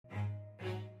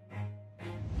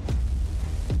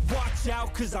watch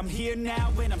out, cause I'm here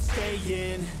now and I'm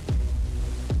staying.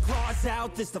 Claws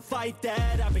out, this the fight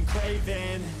that I've been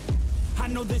craving. I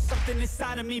know there's something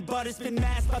inside of me, but it's been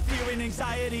masked by fear and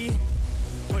anxiety.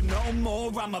 But no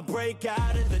more, I'ma break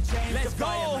out of the chains. Let's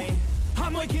go!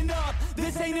 I'm waking up,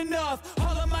 this ain't enough.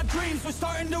 All of my dreams were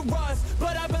starting to rust,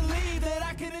 but I believe that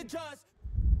I can adjust.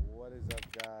 What is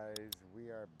up, guys? We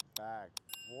are back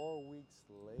 4 weeks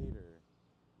later.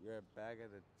 We are back at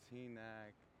the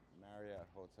Teaneck Marriott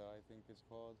Hotel, I think it's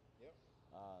called. Yep.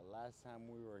 Last time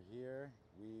we were here,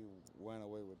 we went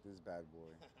away with this bad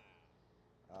boy.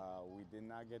 We did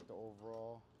not get the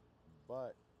overall,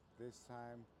 but this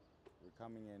time we're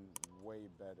coming in way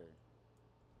better.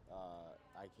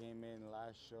 I came in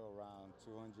last show around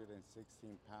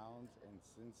 216 pounds, and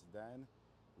since then,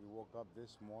 we woke up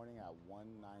this morning at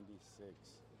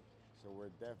 196. So we're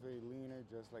definitely leaner,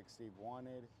 just like Steve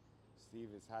wanted.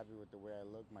 Steve is happy with the way I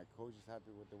look. My coach is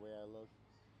happy with the way I look.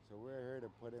 So we're here to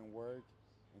put in work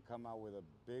and come out with a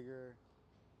bigger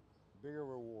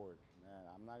reward. Man,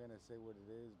 I'm not gonna say what it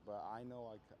is, but I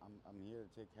know I'm here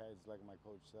to take heads, like my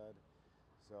coach said.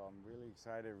 So I'm really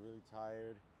excited, really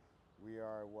tired. We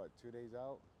are, what, 2 days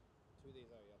out? 2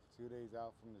 days out, yes. 2 days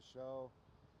out from the show.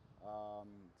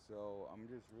 So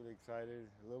I'm just really excited,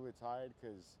 a little bit tired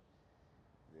because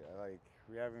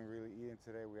we haven't really eaten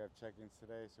today. We have check-ins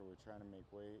today, so we're trying to make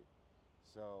weight.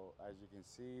 So as you can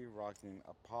see, rocking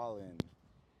Apollon,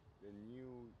 the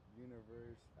new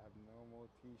Universe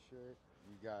Abnormal t-shirt.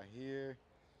 We got here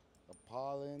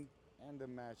Apollon and the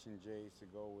matching J's to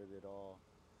go with it all.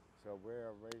 So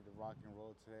we're ready to rock and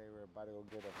roll today. We're about to go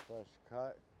get a fresh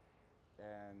cut.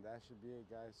 And that should be it,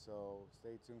 guys. So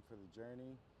stay tuned for the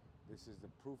journey. This is the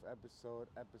proof episode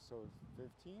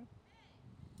 15?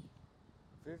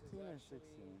 15 or 16?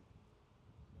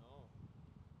 No.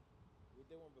 We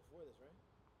did one before this, right?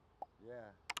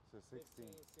 Yeah, so 16.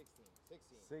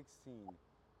 16.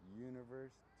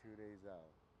 Universe, 2 days out.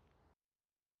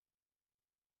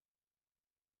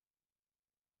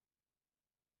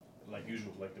 Like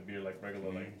usual, like the beer, like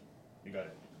regular, like you got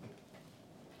it.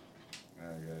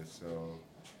 Alright, guys, so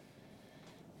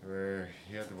we're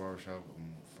here at the barbershop.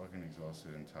 I'm fucking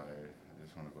exhausted and tired. I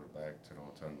just want to go back to the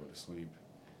hotel and go to sleep.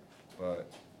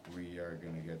 But we are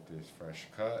gonna get this fresh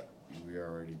cut. We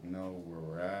already know where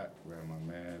we're at. We're at my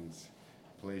man's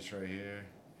place right here,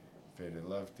 Faded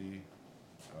Lefty.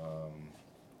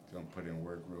 Gonna put in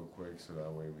work real quick so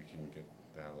that way we can get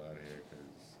the hell out of here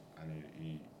because I need to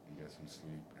eat and get some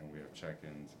sleep, and we have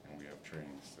check-ins and we have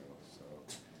trains still. So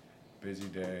busy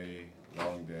day,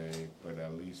 long day, but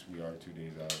at least we are 2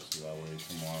 days out, so that way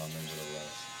tomorrow I'm able to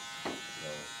rest.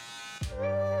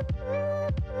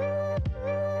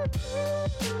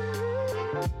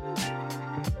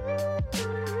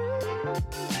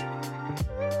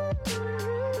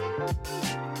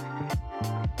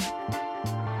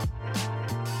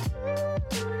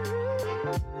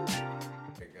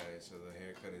 Okay, guys, so the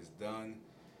haircut is done.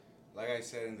 Like I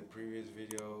said in the previous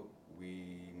video,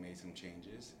 we made some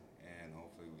changes and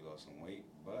hopefully we lost some weight,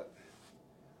 but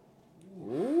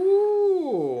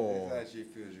Ooh. it actually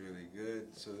feels really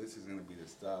good. So this is gonna be the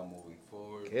style moving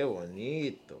forward. Qué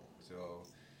bonito. So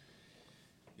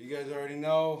you guys already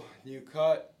know, new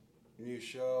cut, new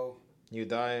show, New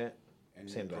diet. and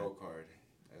new Same pro diet. card.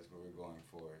 That's what we're going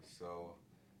for. So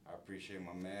I appreciate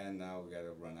my man. Now we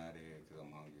gotta run out of here because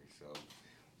I'm hungry. So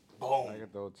boom. Back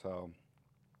at the hotel.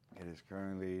 It is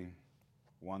currently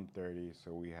 1:30,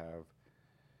 so we have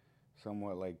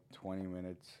somewhat like 20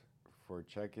 minutes for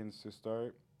check-ins to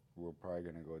start. We're probably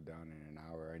gonna go down in an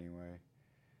hour anyway,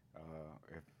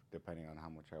 if depending on how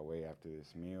much I weigh after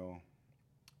this meal.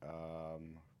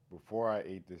 Before I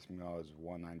ate this meal, I was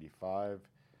 195.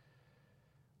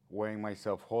 Weighing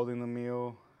myself holding the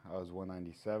meal, I was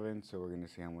 197. So we're gonna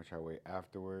see how much I weigh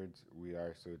afterwards. We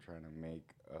are still trying to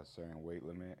make a certain weight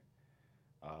limit,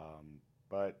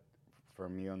 but for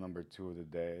meal number 2 of the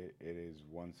day, it is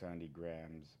 170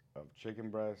 grams of chicken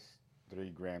breast, 3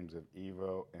 grams of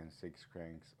Evo, and 6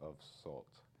 cranks of salt.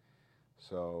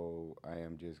 So I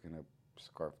am just gonna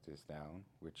scarf this down,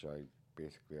 which I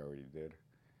basically already did.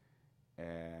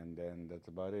 And then that's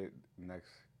about it. Next,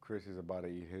 Chris is about to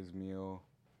eat his meal,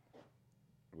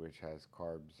 which has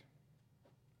carbs.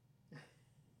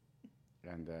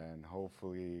 And then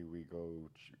hopefully we go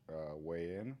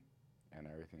weigh in and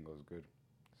everything goes good.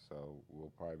 So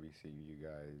we'll probably be seeing you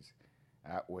guys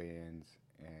at weigh-ins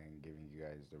and giving you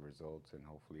guys the results, and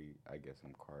hopefully I get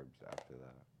some carbs after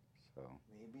that. So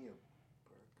Maybe a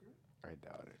burger? I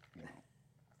doubt it.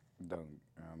 No.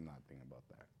 I'm not thinking about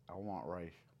that. I want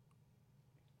rice.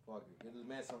 Fuck it. Give this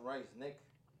man some rice, Nick.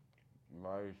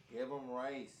 Rice Give him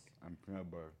rice. and peanut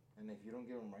butter. And if you don't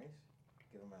give him rice,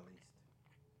 Give him at least.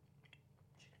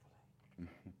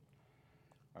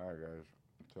 All right, guys.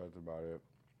 So that's about it.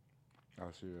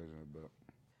 I'll see you guys in a bit.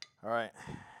 All right.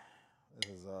 This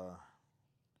is it's the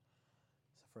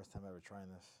first time ever trying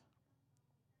this.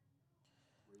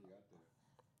 What do you got there?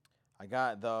 I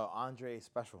got the Andre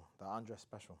special. The Andre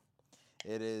special.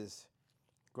 It is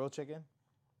grilled chicken,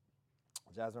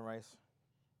 jasmine rice,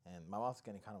 and my mouth's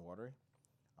getting kind of watery.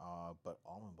 But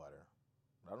almond butter.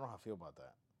 I don't know how I feel about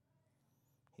that.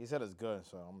 He said it's good,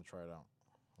 so I'm gonna try it out.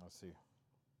 Let's see.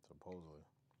 Supposedly.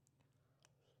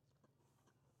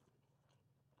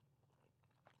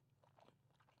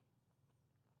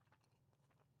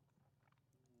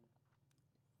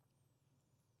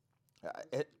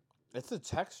 It's the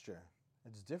texture.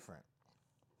 It's different.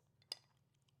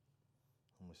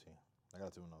 Let me see. I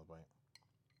gotta do another bite.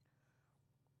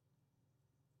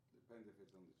 Depends if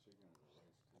it's on the chicken or the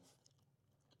rice,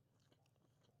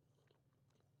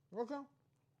 too. Okay.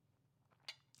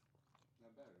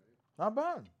 Not bad, right? Not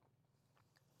bad.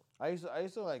 I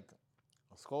used to like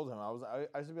scold him.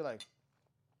 I used to be like,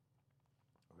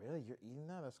 really? You're eating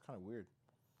that? That's kind of weird.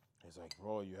 He's like,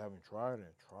 bro, you haven't tried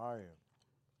it. Try it.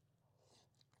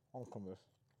 I'll come this.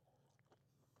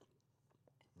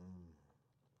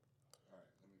 All right,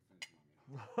 let me finish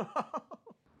my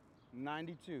meal.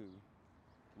 92.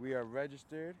 We are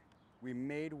registered. We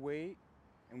made weight,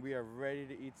 and we are ready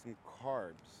to eat some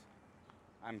carbs.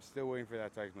 I'm still waiting for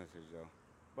that text message though.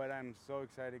 But I'm so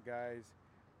excited, guys.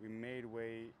 We made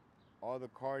weight. All the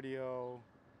cardio,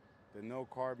 the no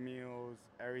carb meals,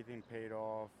 everything paid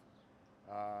off.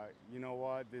 You know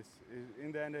what? This is,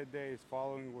 in the end of the day, is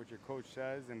following what your coach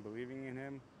says and believing in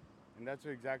him, and that's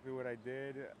exactly what I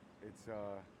did. It's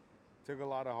took a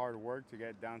lot of hard work to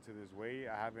get down to this weight.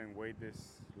 I haven't weighed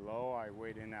this low. I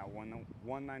weighed in at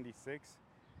 196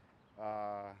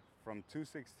 from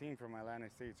 216 from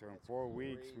Atlantic State. So in 4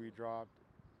 weeks, we dropped.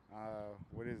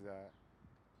 What is that?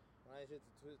 When I hit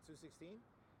 216,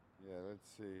 Yeah, let's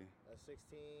see. that's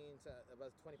 16,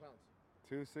 about 20 pounds.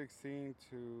 216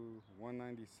 to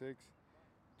 196,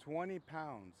 20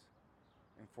 pounds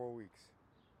in 4 weeks.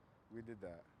 We did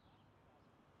that.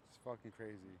 It's fucking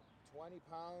crazy. 20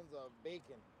 pounds of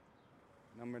bacon.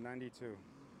 Number 92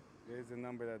 is the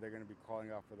number that they're going to be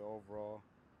calling out for the overall.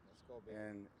 Let's go, baby.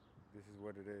 And this is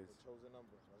what it is. The chosen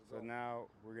number. Let's So go.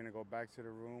 now we're going to go back to the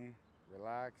room,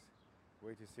 relax,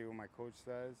 wait to see what my coach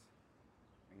says.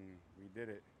 And we did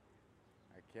it.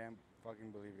 I can't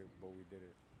fucking believe it, but we did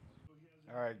it.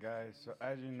 All right, guys. So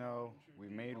as you know, we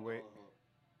made weight.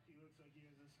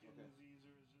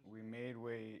 We made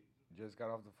weight. Just got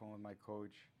off the phone with my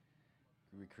coach.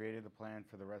 We created the plan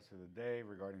for the rest of the day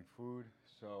regarding food.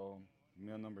 So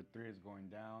meal number 3 is going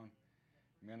down.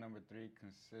 Meal number 3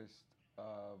 consists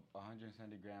of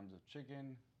 170 grams of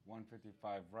chicken,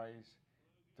 155 rice,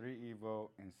 3 Evo,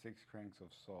 and 6 cranks of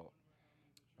salt.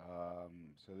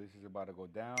 So this is about to go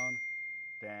down.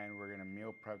 Then we're gonna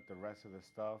meal prep the rest of the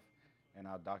stuff, and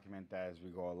I'll document that as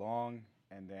we go along.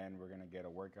 And then we're gonna get a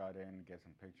workout in, get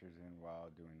some pictures in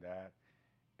while doing that.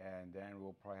 And then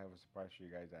we'll probably have a surprise for you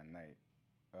guys at night.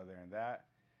 Other than that,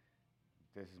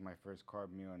 this is my first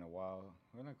carb meal in a while,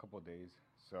 in a couple of days.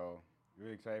 So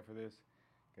really excited for this.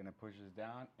 Gonna push this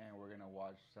down, and we're gonna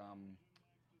watch some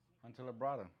Hunter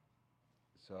Labrada.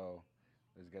 So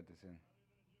let's get this in.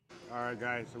 All right,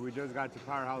 guys, so we just got to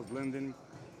Powerhouse Linden.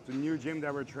 It's a new gym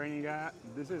that we're training at.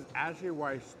 This is actually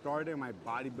where I started my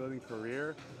bodybuilding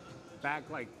career back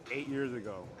like 8 years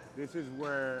ago. This is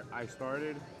where I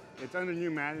started. It's under new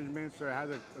management, so it has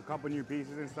a couple new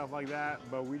pieces and stuff like that,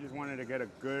 but we just wanted to get a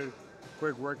good,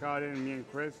 quick workout in, me and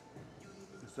Chris.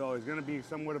 So it's gonna be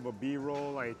somewhat of a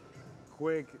B-roll, like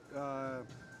quick,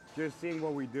 just seeing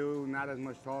what we do, not as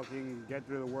much talking, get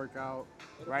through the workout.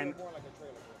 It'll Right. feel more like a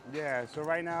trailer. Yeah, so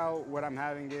right now what I'm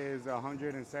having is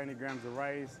 170 grams of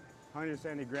rice,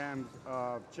 170 grams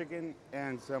of chicken,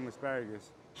 and some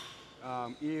asparagus.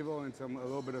 Evo and a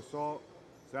little bit of salt.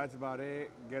 So that's about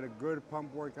it. Get a good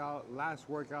pump workout, last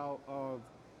workout of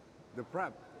the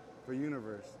prep for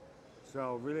Universe.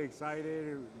 So really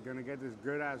excited, gonna get this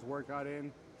good ass workout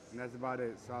in, and that's about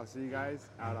it. So I'll see you guys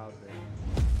out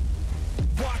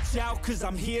there. Watch out, cause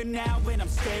I'm here now and I'm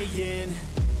staying.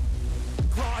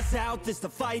 Claws out, this the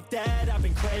fight that I've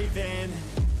been craving.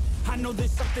 I know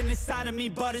there's something inside of me,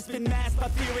 but it's been masked by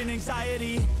fear and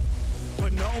anxiety.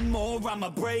 But no more, I'ma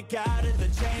break out of the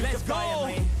chains. Let's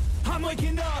go! I'm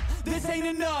waking up, this ain't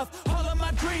enough. All of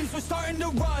my dreams were starting to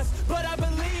rust, but I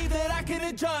believe that I can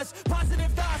adjust.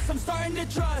 Positive thoughts, I'm starting to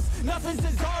trust. Nothing's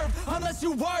deserved unless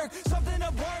you work. Something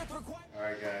of worth requires. All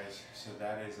right, guys, so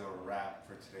that is a wrap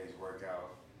for today's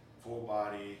workout. Full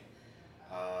body,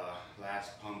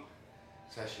 last pump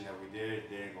session that we did.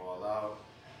 Didn't go all out,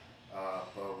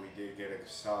 but we did get a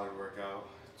solid workout.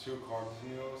 2 carb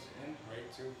meals in,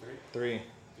 right? 2, 3? 3.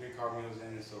 3 carb meals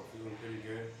in, so feeling pretty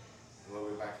good. A little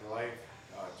bit back to life.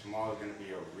 Tomorrow is going to be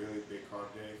a really big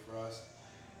carb day for us.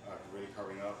 Really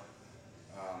carving up.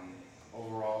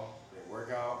 Overall, great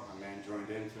workout. My man joined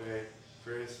in today,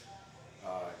 Chris.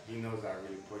 He knows I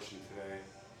really pushed him today.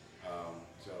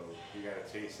 So he got a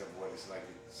taste of what it's like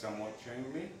to somewhat train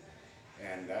with me.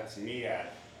 And that's me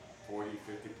at 40,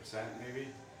 50% maybe.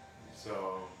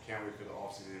 So can't wait for the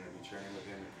off season to be training with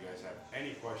him. If you guys have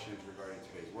any questions regarding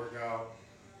today's workout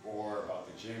or about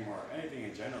the gym or anything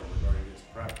in general regarding this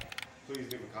prep, please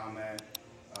leave a comment.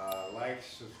 Like,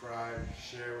 subscribe,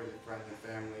 share with your friends and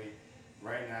family.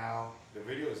 Right now, the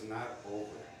video is not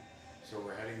over. So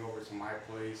we're heading over to my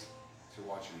place to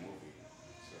watch a movie.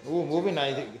 So Ooh, movie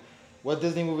night. What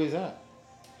Disney movie is that?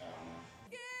 I don't know.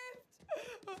 Gift!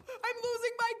 I'm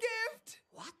losing my gift!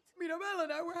 What? Mirabelle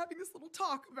and I were having this little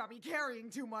talk about me carrying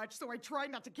too much, so I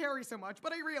tried not to carry so much,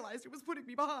 but I realized it was putting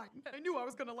me behind. I knew I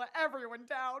was gonna let everyone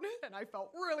down, and I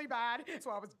felt really bad,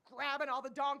 so I was grabbing all the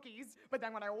donkeys. But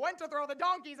then when I went to throw the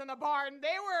donkeys in the barn,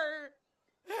 they were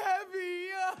heavy.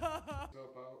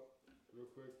 Help out real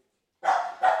quick.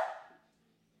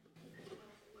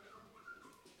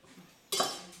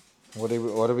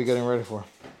 What are we getting ready for?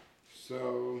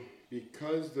 So,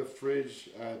 because the fridge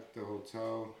at the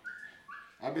hotel,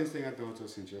 I've been staying at the hotel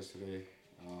since yesterday.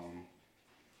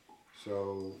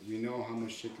 So we know how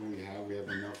much chicken we have. We have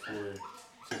enough for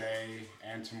today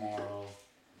and tomorrow.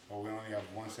 But we only have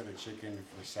 1 set of chicken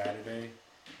for Saturday.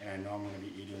 And I know I'm going to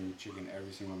be eating chicken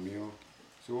every single meal.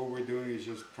 So what we're doing is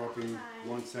just prepping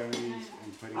 170s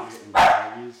and putting it in the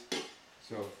baggies.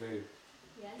 So Faith,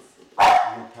 Yes.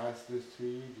 I'm going to pass this to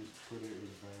you. Just put it in the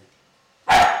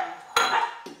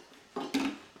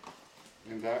bag.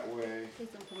 And that way... Please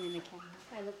don't put me in the camera.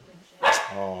 I look like shit.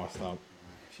 Oh, stop.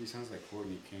 She sounds like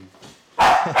Courtney King.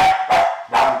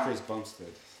 I'm Chris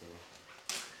Bumstead.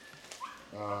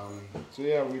 So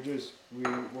yeah, what we're doing is just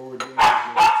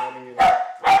cutting it up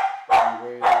and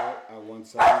weigh it out at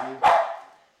 170,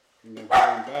 and then put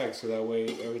it in bags so that way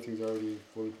everything's already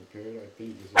fully prepared. I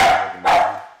think this is more than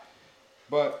enough.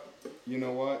 But you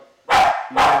know what?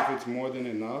 Even if it's more than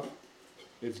enough,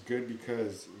 it's good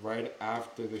because right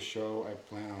after the show, I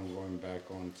plan on going back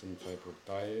on some type of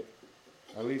diet.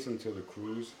 At least until the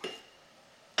cruise.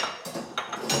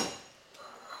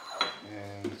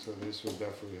 And so this will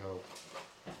definitely help.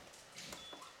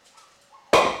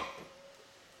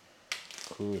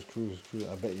 Cruise.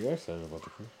 I bet you're excited about the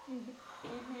cruise.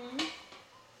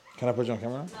 Can I put you on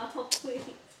camera? No, please.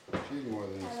 She's more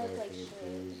than I excited look for like the shit.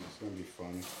 cruise. It's going to be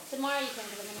fun. Tomorrow you can,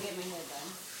 because I'm going to get my hair done.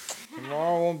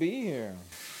 Tomorrow I won't be here.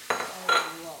 Oh,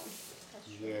 whoa. That's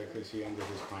true. Yeah, because he ended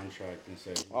his contract and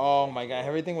said... Oh my god,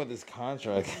 everything with this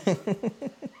contract.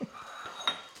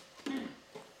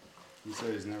 He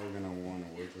said he's never going to want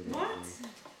to work with me.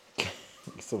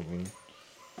 You're so mean.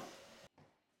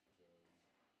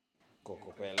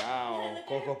 Coco pelao.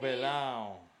 Coco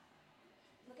pelao.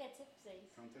 Look at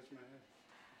Tipsy's. Come touch my head.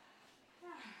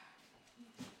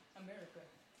 America.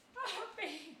 Oh,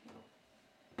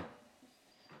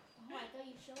 I thought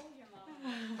you showed your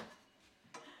mom.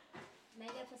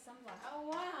 Maybe I put sunblock. Oh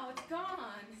wow, it's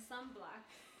gone. Sunblock.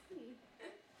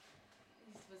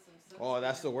 Just put some Oh,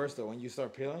 that's the worst though. When you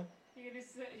start peeling. You gonna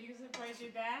surprise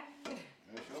your dad? I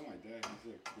showed my dad.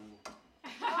 He's like, cool.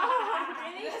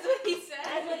 That's what he said.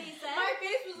 I